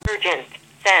urgent.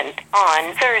 Sent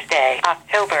on Thursday,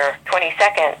 October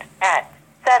 22nd at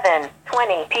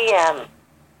 7:20 p.m.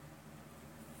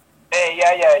 Hey,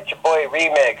 yeah, it's your boy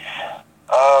REMIX.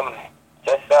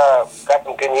 Just got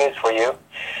some good news for you.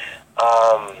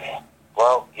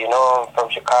 Well, you know I'm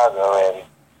from Chicago, and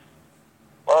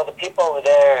well, the people over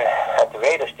there at the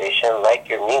radio station like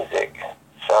your music.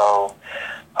 So,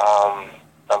 I'm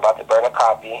about to burn a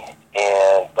copy,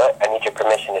 but I need your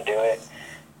permission to do it.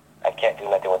 I can't do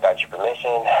nothing without your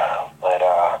permission, but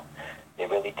they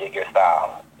really dig your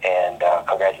style, and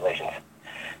congratulations.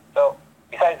 So,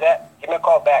 besides that, give me a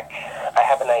call back. I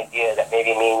have an idea that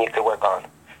maybe me and you could work on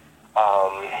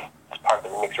as part of the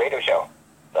REMIX radio show.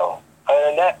 So, other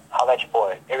than that, I'll let your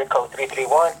boy. Area code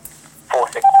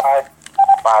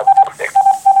 331-465-506.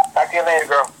 Talk to you later,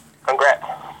 girl. Congrats.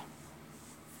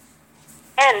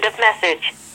 End of message.